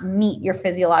not meet your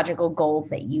physiological goals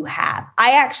that you have.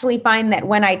 I actually find that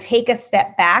when I take a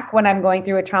step back, when I'm going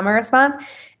through a trauma response,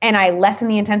 and I lessen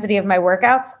the intensity of my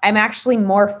workouts, I'm actually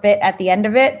more fit at the end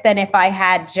of it than if I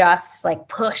had just like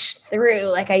pushed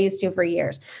through like I used to for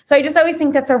years. So I just always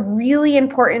think that's a really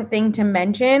important thing to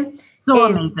mention. So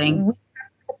amazing. We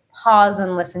have to pause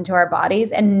and listen to our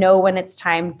bodies and know when it's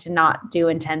time to not do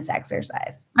intense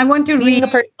exercise. I want to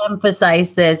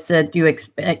re-emphasize this that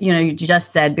you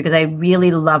just said, because I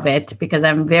really love it, because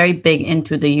I'm very big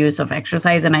into the use of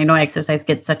exercise, and I know exercise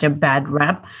gets such a bad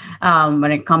rep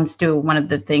when it comes to one of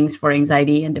the things for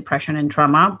anxiety and depression and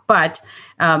trauma. But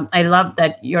I love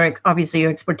that your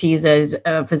expertise is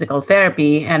physical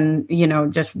therapy, and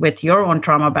just with your own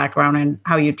trauma background and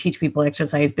how you teach people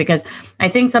exercise, because I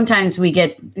think sometimes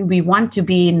we want to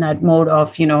be in that mode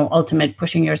of ultimate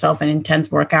pushing yourself in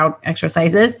intense workout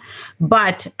exercises.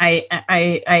 But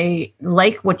I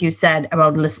like what you said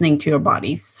about listening to your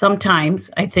bodies.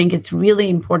 Sometimes I think it's really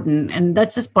important, and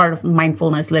that's just part of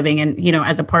mindfulness living, and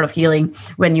as a part of healing,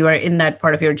 when you are in that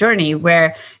part of your journey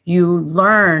where you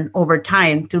learn over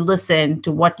time to listen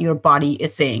to what your body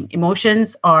is saying.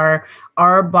 Emotions are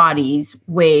our body's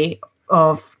way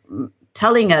of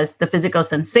telling us the physical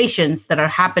sensations that are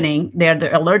happening. They're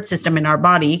the alert system in our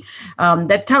body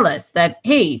that tell us that,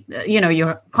 hey,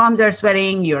 your palms are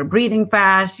sweating, you're breathing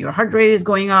fast, your heart rate is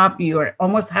going up, you're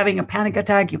almost having a panic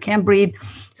attack, you can't breathe.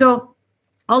 So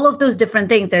all of those different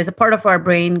things, there's a part of our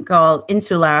brain called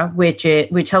insula, which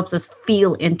helps us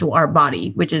feel into our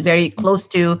body, which is very close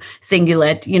to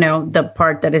cingulate, the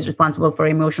part that is responsible for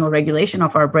emotional regulation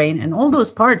of our brain. And all those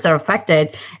parts are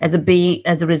affected as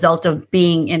a result of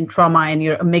being in trauma, and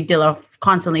your amygdala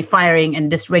constantly firing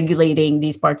and dysregulating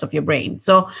these parts of your brain.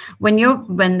 So when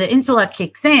the insula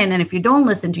kicks in, and if you don't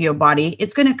listen to your body,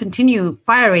 it's going to continue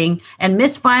firing and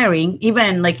misfiring,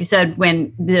 even like you said,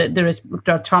 when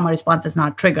the trauma response is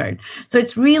not triggered. So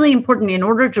it's really important, in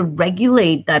order to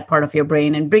regulate that part of your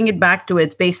brain and bring it back to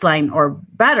its baseline or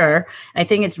better. I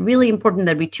think it's really important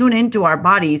that we tune into our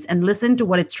bodies and listen to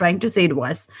what it's trying to say to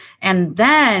us, and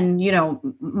then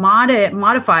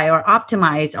modify or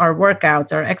optimize our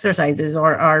workouts, our exercises,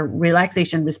 or our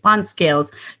relaxation response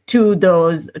scales to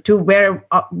where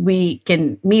we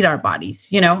can meet our bodies,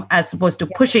 as opposed to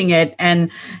pushing it. And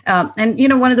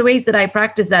one of the ways that I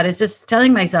practice that is just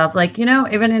telling myself, like,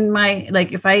 even in my,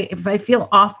 like, if I feel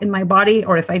off in my body,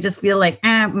 or if I just feel like,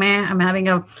 man, I'm having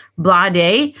a blah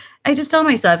day, I just tell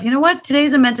myself, you know what,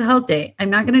 today's a mental health day. I'm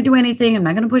not going to do anything. I'm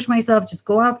not going to push myself. Just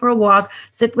go out for a walk,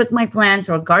 sit with my plants,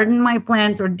 or garden my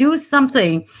plants, or do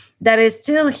something that is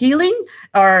still healing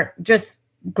or just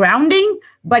grounding,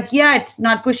 but yet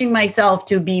not pushing myself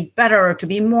to be better, or to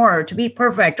be more, or to be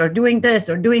perfect, or doing this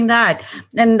or doing that.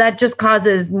 And that just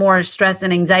causes more stress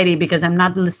and anxiety, because I'm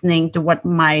not listening to what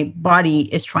my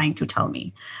body is trying to tell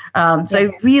me. So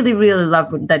I really, really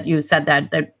love that you said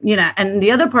that, and the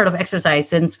other part of exercise,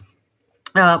 since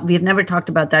we've never talked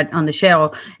about that on the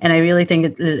show, and I really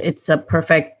think it's a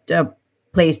perfect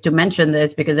place to mention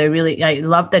this, because I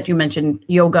love that you mentioned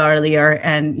yoga earlier,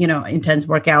 and intense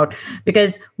workout,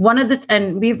 because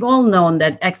and we've all known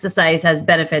that exercise has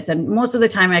benefits, and most of the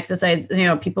time exercise,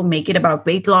 people make it about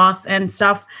weight loss and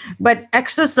stuff, but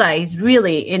exercise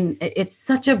really it's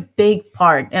such a big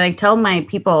part. And I tell my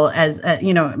people, as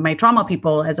my trauma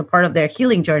people, as a part of their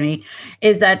healing journey,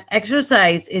 is that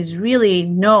exercise is really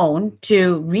known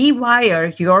to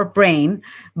rewire your brain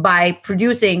by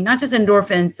producing not just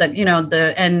endorphins that,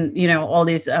 all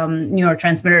these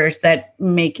neurotransmitters that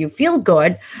make you feel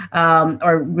good,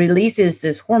 or releases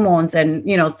these hormones and,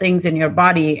 things in your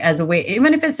body as a way,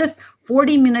 even if it's just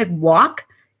 40-minute walk,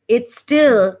 it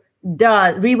still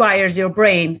does rewires your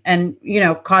brain and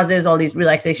causes all these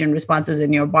relaxation responses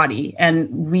in your body, and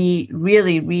we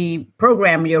really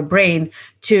reprogram your brain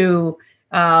to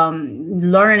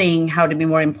learning how to be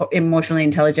more emotionally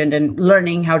intelligent and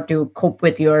learning how to cope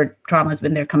with your traumas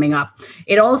when they're coming up.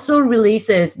 It also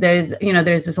releases, there's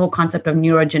this whole concept of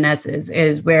neurogenesis,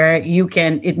 is where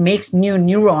it makes new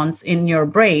neurons in your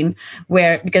brain,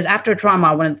 because after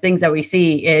trauma, one of the things that we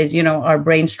see is, our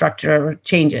brain structure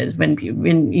changes when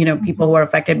people who are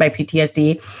affected by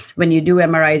PTSD, when you do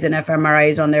MRIs and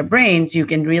fMRIs on their brains, you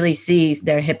can really see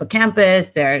their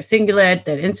hippocampus, their cingulate,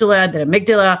 their insula, their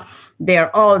amygdala.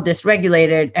 They're all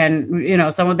dysregulated,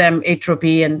 and some of them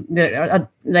atrophy, and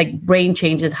like brain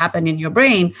changes happen in your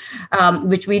brain,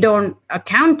 which we don't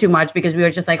account too much because we were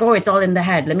just like, oh, it's all in the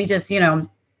head. Let me just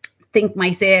think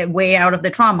my way out of the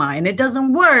trauma, and it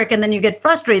doesn't work. And then you get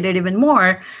frustrated even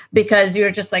more because you're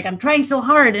just like, I'm trying so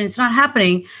hard and it's not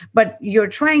happening, but you're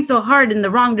trying so hard in the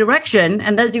wrong direction.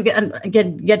 And thus you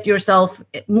get yourself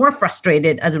more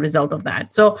frustrated as a result of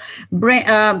that. So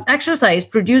exercise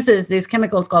produces these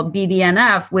chemicals called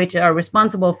BDNF, which are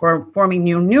responsible for forming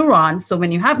new neurons. So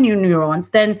when you have new neurons,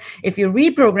 then if you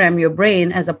reprogram your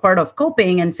brain as a part of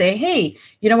coping and say, hey,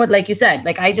 you know what, like you said,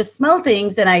 like I just smell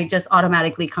things and I just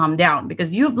automatically calm down,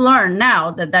 because you've learned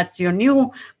now that that's your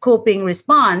new coping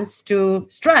response to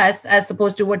stress, as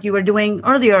opposed to what you were doing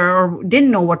earlier or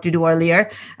didn't know what to do earlier,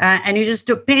 and you just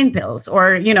took pain pills,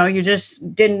 or you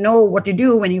just didn't know what to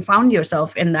do when you found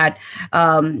yourself in that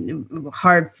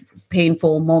hard,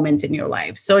 painful moment in your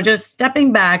life. So just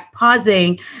stepping back,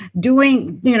 pausing,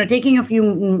 doing, taking a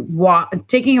few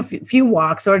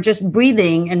walks, or just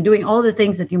breathing and doing all the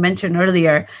things that you mentioned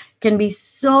earlier can be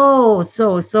so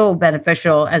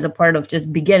beneficial as a part of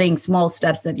just beginning small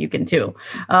steps that you can do.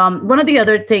 One of the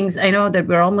other things, I know that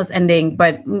we're almost ending,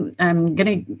 but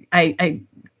I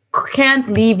can't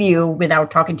leave you without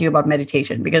talking to you about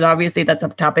meditation, because obviously that's a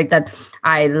topic that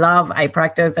I love, I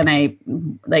practice, and I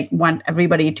want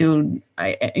everybody to,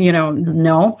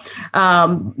 know.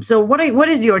 So what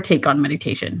is your take on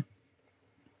meditation?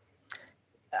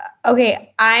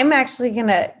 Okay, I'm actually going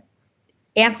to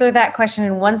answer that question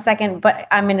in 1 second, but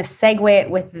I'm going to segue it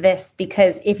with this,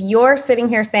 because if you're sitting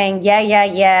here saying,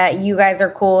 yeah, you guys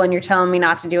are cool, and you're telling me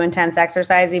not to do intense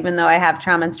exercise, even though I have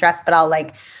trauma and stress, but I'll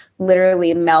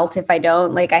literally melt if I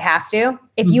don't, I have to.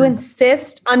 If you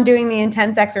insist on doing the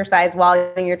intense exercise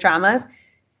while in your traumas,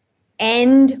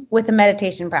 end with a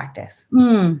meditation practice.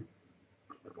 Okay.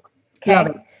 Love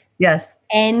it. Yes.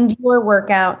 End your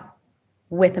workout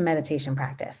with a meditation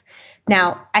practice.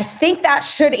 Now, I think that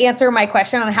should answer my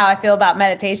question on how I feel about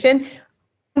meditation.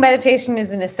 Meditation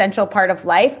is an essential part of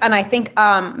life. And I think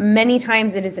many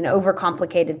times it is an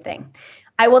overcomplicated thing.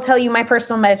 I will tell you my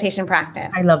personal meditation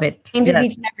practice. I love it. Changes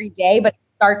each and every day, but it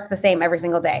starts the same every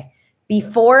single day.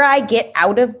 Before I get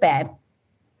out of bed,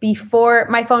 before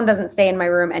my phone doesn't stay in my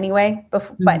room anyway,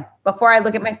 but before I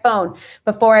look at my phone,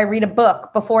 before I read a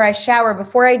book, before I shower,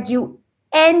 before I do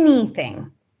anything,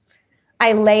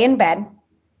 I lay in bed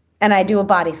and I do a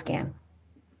body scan.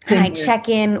 And I check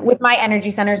in with my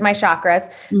energy centers, my chakras.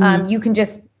 You can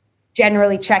just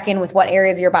generally check in with what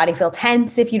areas of your body feel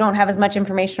tense if you don't have as much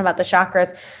information about the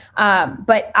chakras.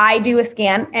 But I do a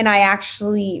scan and I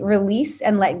actually release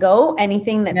and let go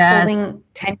anything that's holding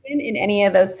tension in any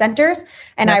of those centers.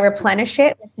 And I replenish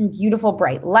it with some beautiful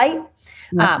bright light,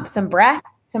 some breath,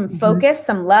 some focus,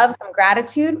 some love, some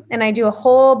gratitude. And I do a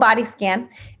whole body scan.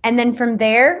 And then from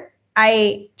there,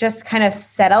 I just kind of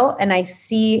settle and I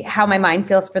see how my mind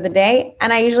feels for the day.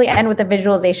 And I usually end with a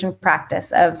visualization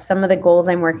practice of some of the goals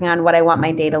I'm working on, what I want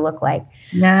my day to look like,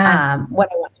 what I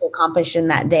want to accomplish in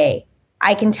that day.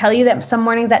 I can tell you that some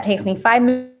mornings that takes me 5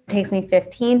 minutes, takes me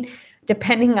 15,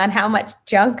 depending on how much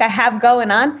junk I have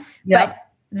going on. But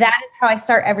that is how I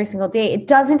start every single day. It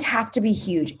doesn't have to be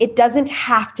huge. It doesn't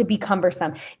have to be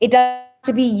cumbersome. It doesn't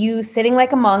to be you sitting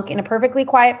like a monk in a perfectly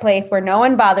quiet place where no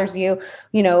one bothers you,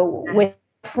 with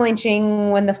flinching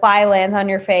when the fly lands on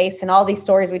your face and all these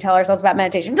stories we tell ourselves about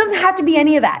meditation. It doesn't have to be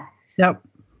any of that.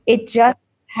 It just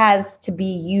has to be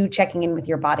you checking in with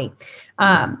your body.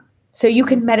 So you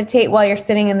can meditate while you're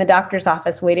sitting in the doctor's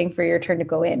office waiting for your turn to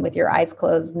go in with your eyes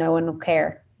closed. No one will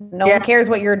care. No one cares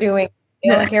what you're doing. They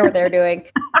don't care what they're doing,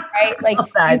 right?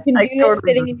 You can do this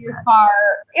sitting in your car.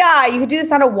 Yeah, you can do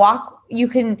this on a walk. You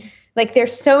can,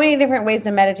 there's so many different ways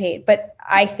to meditate. But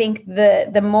I think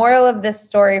the moral of this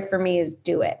story for me is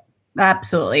do it.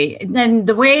 Absolutely. And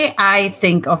the way I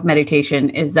think of meditation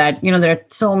is that, there are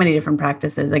so many different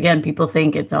practices. Again, people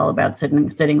think it's all about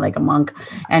sitting like a monk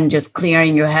and just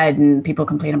clearing your head. And people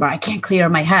complain about, I can't clear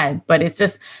my head. But it's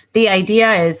just, the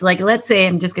idea is like, let's say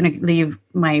I'm just going to leave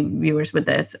my viewers with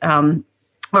this.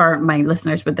 Or my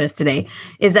listeners with this today,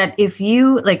 is that if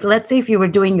you, like, let's say if you were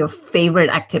doing your favorite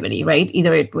activity, right?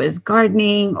 Either it was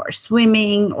gardening or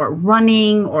swimming or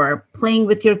running or playing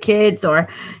with your kids, or,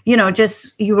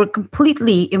 just you were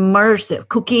completely immersive,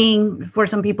 cooking, for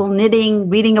some people, knitting,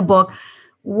 reading a book,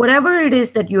 whatever it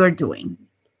is that you are doing.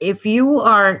 If you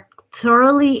are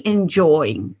thoroughly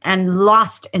enjoying and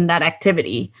lost in that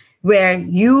activity, where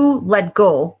you let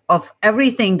go of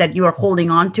everything that you are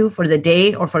holding on to for the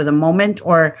day or for the moment,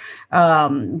 or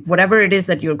whatever it is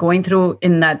that you're going through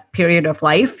in that period of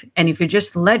life. And if you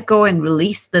just let go and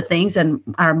release the things and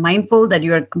are mindful that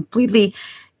you are completely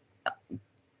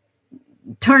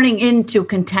turning into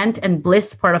content and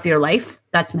bliss part of your life,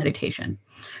 that's meditation.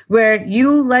 Where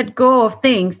you let go of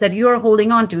things that you're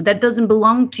holding on to that doesn't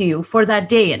belong to you for that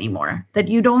day anymore, that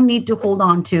you don't need to hold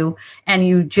on to, and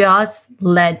you just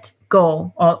let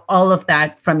go all of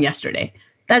that from yesterday.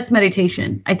 That's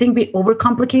meditation. I think we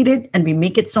overcomplicate it and we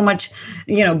make it so much,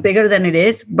 bigger than it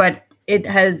is, but it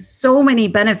has so many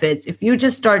benefits if you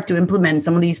just start to implement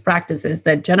some of these practices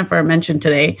that Jennifer mentioned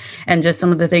today, and just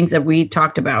some of the things that we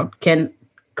talked about can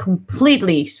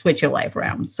completely switch your life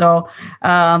around. So,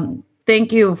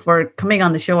 thank you for coming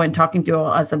on the show and talking to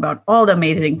us about all the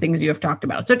amazing things you have talked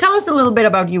about. So tell us a little bit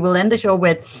about you. We'll end the show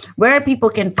with where people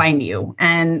can find you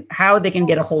and how they can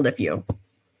get a hold of you.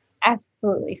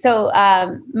 Absolutely. So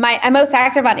I'm most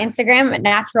active on Instagram at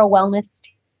Natural Wellness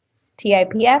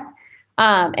TIPS.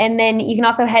 And then you can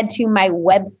also head to my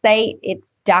website.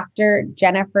 It's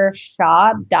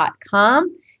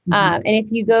drjennifershaw.com. And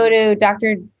if you go to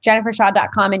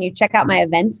drjennifershaw.com and you check out my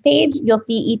events page, you'll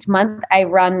see each month I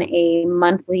run a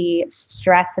monthly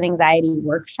stress and anxiety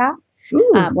workshop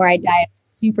where I dive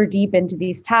super deep into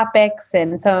these topics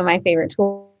and some of my favorite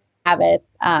tool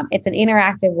habits. It's an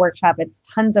interactive workshop. It's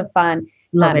tons of fun.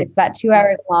 It's about 2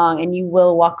 hours long, and you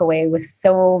will walk away with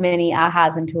so many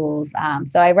ahas and tools.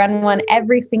 So I run one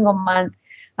every single month.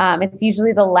 It's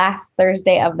usually the last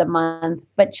Thursday of the month,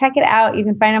 but check it out. You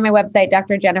can find it on my website,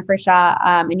 Dr. Jennifer Shaw.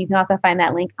 And you can also find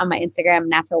that link on my Instagram,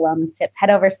 Natural Wellness Tips.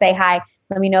 Head over, say hi.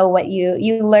 Let me know what you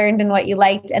learned and what you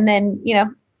liked. And then,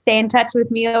 stay in touch with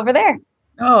me over there.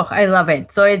 Oh, I love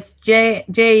it. So it's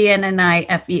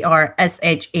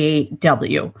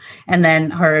JenniferShaw. And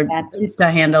then her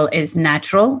Insta handle is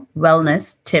Natural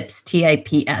Wellness Tips,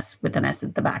 TIPS, with an S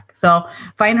at the back. So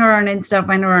find her on Insta,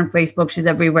 find her on Facebook. She's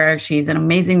everywhere. She's an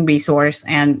amazing resource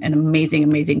and an amazing,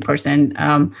 amazing person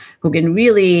who can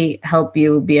really help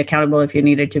you be accountable if you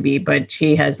needed to be. But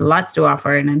she has lots to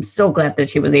offer. And I'm so glad that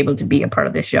she was able to be a part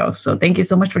of this show. So thank you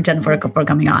so much for Jennifer for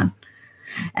coming on.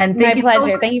 And my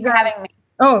pleasure. Thank you for having me.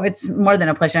 Oh, it's more than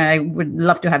a pleasure. I would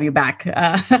love to have you back.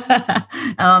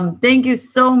 Thank you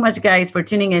so much, guys, for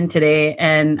tuning in today.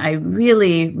 And I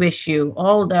really wish you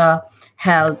all the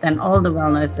health and all the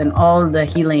wellness and all the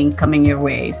healing coming your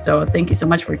way. So thank you so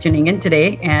much for tuning in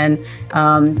today. And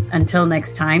until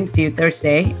next time, see you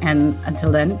Thursday. And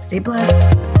until then, stay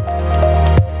blessed.